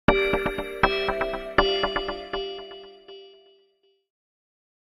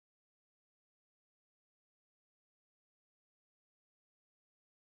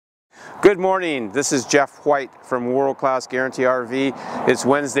Good morning, this is Jeff White from World Class Guarantee RV. It's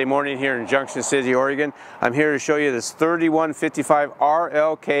Wednesday morning here in Junction City, Oregon. I'm here to show you this 3155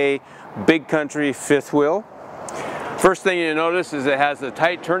 RLK Big Country fifth wheel. First thing you notice is it has a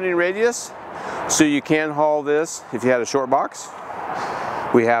tight turning radius, so you can haul this if you had a short box.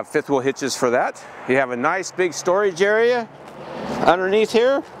 We have fifth wheel hitches for that. You have a nice big storage area underneath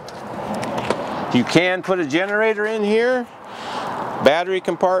here. You can put a generator in here, battery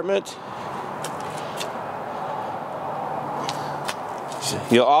compartment.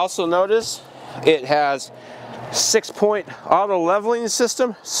 You'll also notice it has 6-point auto leveling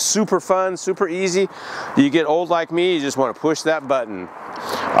system. Super fun, super easy. You get old like me, you just want to push that button.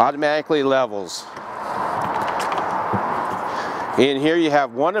 Automatically levels. In here you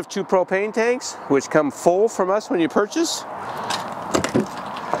have one of 2 propane tanks, which come full from us when you purchase.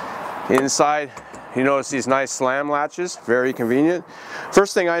 Inside, you notice these nice slam latches, very convenient.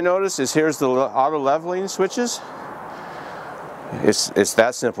 First thing I notice is here's the auto leveling switches. It's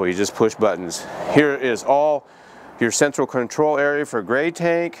that simple, you just push buttons. Here is all your central control area for gray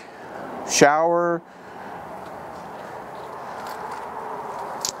tank, shower,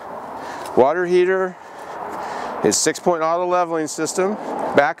 water heater. It's 6-point auto leveling system,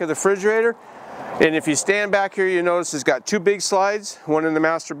 back of the refrigerator. And if you stand back here, you notice it's got 2 big slides, one in the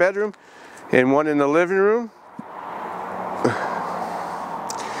master bedroom and one in the living room.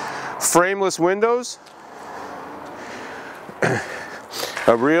 Frameless windows.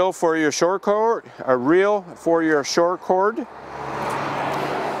 A reel for your short cord.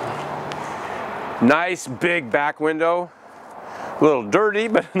 Nice big back window. A little dirty,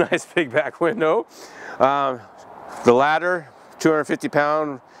 but a nice big back window. The ladder,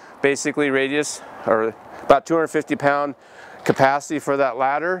 250-pound basically radius, or about 250-pound capacity for that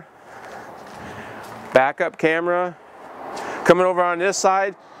ladder. Backup camera. Coming over on this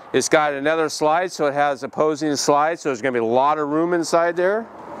side, it's got another slide, so it has opposing slides, so there's going to be a lot of room inside there.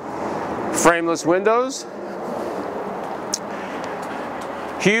 Frameless windows.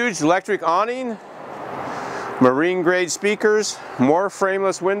 Huge electric awning. Marine grade speakers. More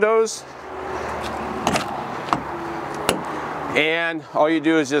frameless windows. And all you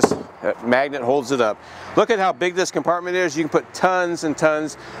do is just, a magnet holds it up. Look at how big this compartment is. You can put tons and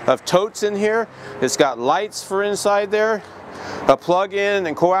tons of totes in here. It's got lights for inside there. A plug-in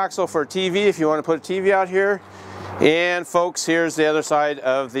and coaxial for a TV if you want to put a TV out here. And folks, here's the other side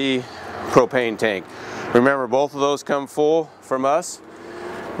of the propane tank. Remember, both of those come full from us.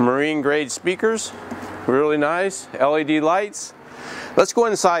 Marine grade speakers, really nice. LED lights. Let's go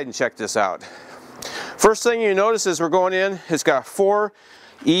inside and check this out. First thing you notice as we're going in, it's got 4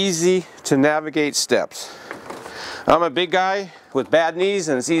 easy to navigate steps. I'm a big guy with bad knees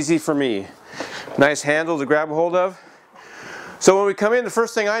and it's easy for me. Nice handle to grab a hold of. So when we come in, the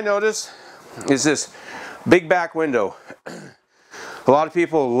first thing I notice is this big back window. A lot of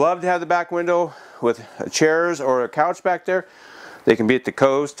people love to have the back window with chairs or a couch back there. They can be at the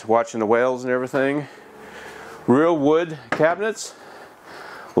coast watching the whales and everything. Real wood cabinets.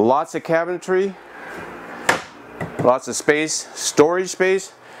 Lots of cabinetry. Lots of space, storage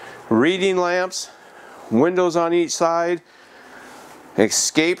space. Reading lamps. Windows on each side.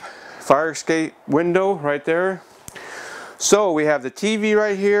 Fire escape window right there. So we have the TV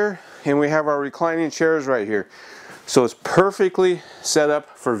right here, and we have our reclining chairs right here. So it's perfectly set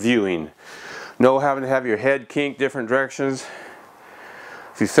up for viewing. No having to have your head kinked different directions.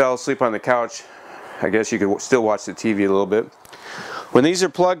 If you fell asleep on the couch, I guess you could still watch the TV a little bit. When these are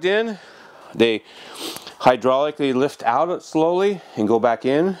plugged in, they hydraulically lift out slowly and go back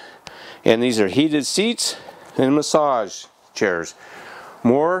in. And these are heated seats and massage chairs.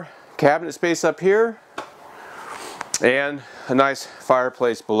 More cabinet space up here. And a nice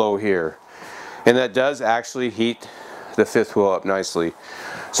fireplace below here. And that does actually heat the fifth wheel up nicely.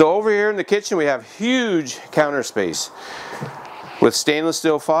 So over here in the kitchen we have huge counter space with stainless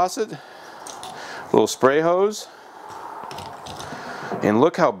steel faucet, little spray hose, and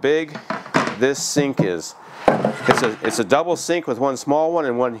look how big this sink is. It's a double sink with one small one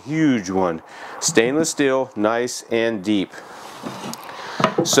and one huge one. Stainless steel, nice and deep.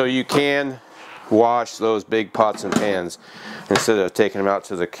 So you can wash those big pots and pans instead of taking them out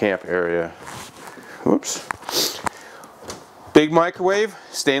to the camp area. Whoops. Big microwave,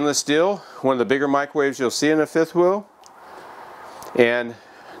 stainless steel, one of the bigger microwaves you'll see in a fifth wheel. And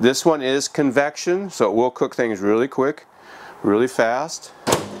this one is convection, so it will cook things really quick, really fast.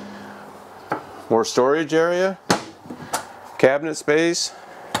 More storage area, cabinet space,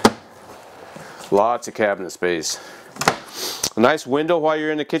 lots of cabinet space. A nice window while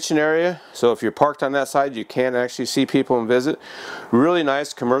you're in the kitchen area, so if you're parked on that side you can actually see people and visit. Really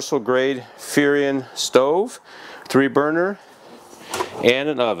nice commercial grade Furion stove, 3-burner, and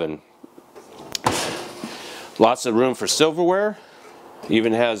an oven. Lots of room for silverware.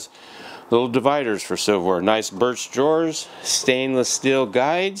 Even has little dividers for silverware. Nice birch drawers, stainless steel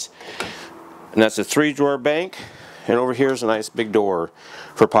guides, and that's a 3-drawer bank. And over here is a nice big door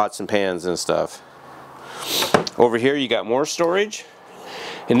for pots and pans and stuff. Over here you got more storage,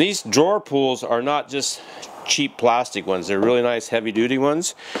 and these drawer pulls are not just cheap plastic ones, they're really nice heavy duty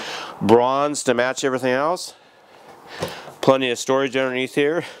ones, bronze to match everything else. Plenty of storage underneath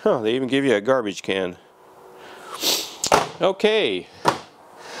here. Oh, they even give you a garbage can. Okay,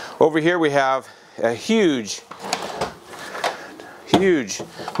 over here we have a huge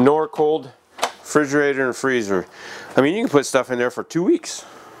Norcold refrigerator and freezer. I mean, you can put stuff in there for 2 weeks,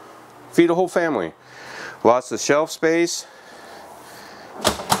 feed a whole family. Lots of shelf space.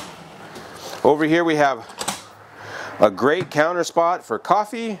 Over here we have a great counter spot for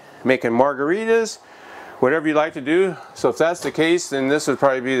coffee, making margaritas, whatever you like to do. So if that's the case, then this would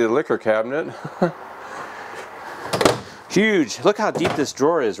probably be the liquor cabinet. Huge. Look how deep this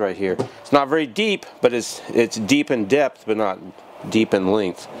drawer is right here. It's not very deep, but it's deep in depth, but not deep in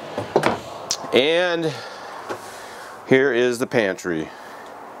length. And here is the pantry.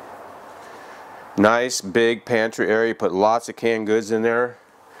 Nice big pantry area, put lots of canned goods in there.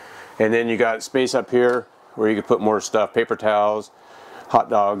 And then you got space up here where you can put more stuff, paper towels, hot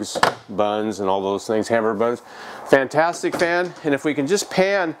dogs, buns, and all those things, hamburger buns. Fantastic fan. And if we can just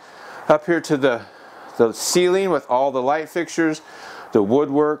pan up here to the ceiling with all the light fixtures, the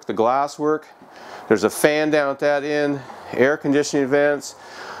woodwork, the glass work. There's a fan down at that end, air conditioning vents,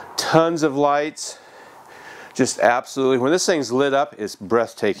 tons of lights. Just absolutely, when this thing's lit up, it's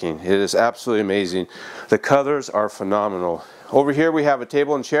breathtaking. It is absolutely amazing. The colors are phenomenal. Over here we have a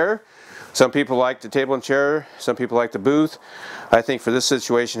table and chair. Some people like the table and chair, some people like the booth. I think for this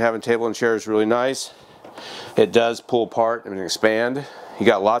situation, having table and chair is really nice. It does pull apart and expand. You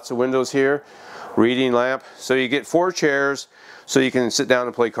got lots of windows here, reading lamp. So you get 4 chairs so you can sit down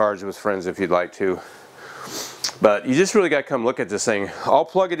and play cards with friends if you'd like to. But you just really got to come look at this thing. I'll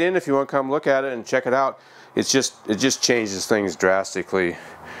plug it in if you want to come look at it and check it out. It just changes things drastically.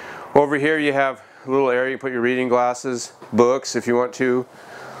 Over here you have a little area you put your reading glasses, books if you want to.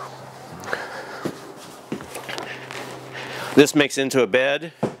 This makes into a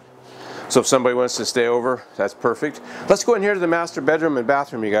bed, so if somebody wants to stay over, that's perfect. Let's go in here to the master bedroom and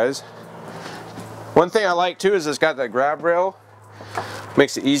bathroom, you guys. One thing I like too is it's got that grab rail.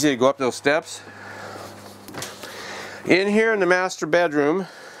 Makes it easy to go up those steps. In here in the master bedroom,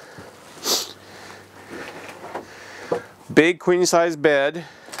 big queen size bed.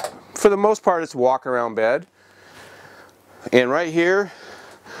 For the most part it's a walk around bed. And right here,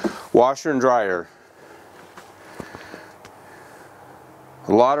 washer and dryer.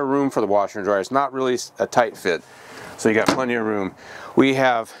 A lot of room for the washer and dryer. It's not really a tight fit, so you got plenty of room. We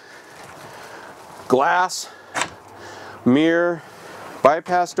have glass, mirror,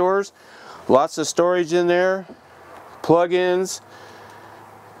 bypass doors, lots of storage in there, plug-ins.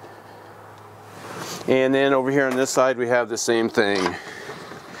 And then over here on this side we have the same thing.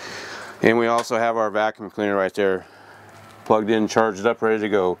 And we also have our vacuum cleaner right there, plugged in, charged up, ready to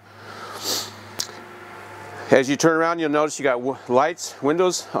go. As you turn around, you'll notice you got lights,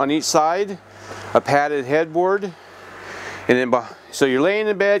 windows on each side, a padded headboard, and then so you're laying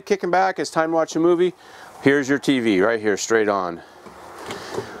in bed, kicking back, it's time to watch a movie. Here's your TV right here, straight on.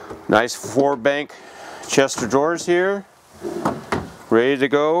 Nice 4-bank chest of drawers here, ready to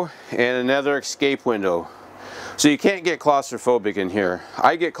go, and another escape window. So you can't get claustrophobic in here.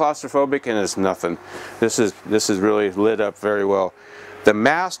 I get claustrophobic and it's nothing. This is really lit up very well. The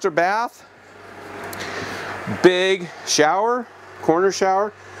master bath, big shower, corner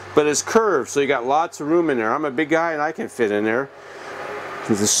shower, but it's curved, so you got lots of room in there. I'm a big guy and I can fit in there.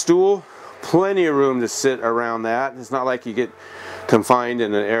 There's a stool, plenty of room to sit around that. It's not like you get confined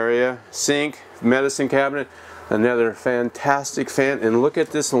in an area. Sink, medicine cabinet, another fantastic fan. And look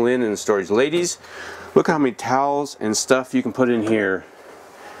at this linen storage. Ladies, look how many towels and stuff you can put in here.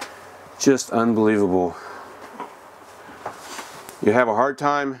 Just unbelievable. You have a hard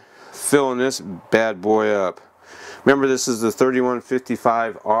time filling this bad boy up. Remember, this is the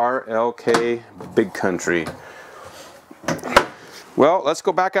 3155 RLK Big Country. Well, let's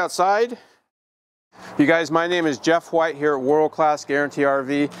go back outside. You guys, my name is Jeff White here at World Class Guarantee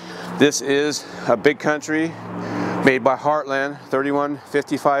RV. This is a Big Country made by Heartland,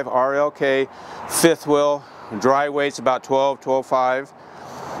 3155 RLK, 5th wheel, dry weight's about 12.5.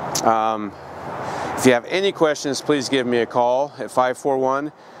 If you have any questions, please give me a call at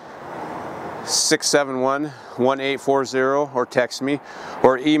 541-671-1840 or text me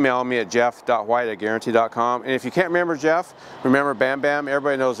or email me at jeff.white@guarantee.com. And if you can't remember Jeff, remember Bam Bam.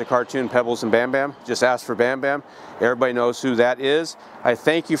 Everybody knows the cartoon Pebbles and Bam Bam. Just ask for Bam Bam. Everybody knows who that is. I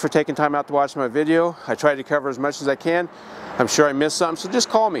thank you for taking time out to watch my video. I try to cover as much as I can. I'm sure I missed something, so just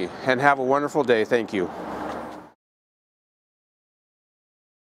call me and have a wonderful day. Thank you.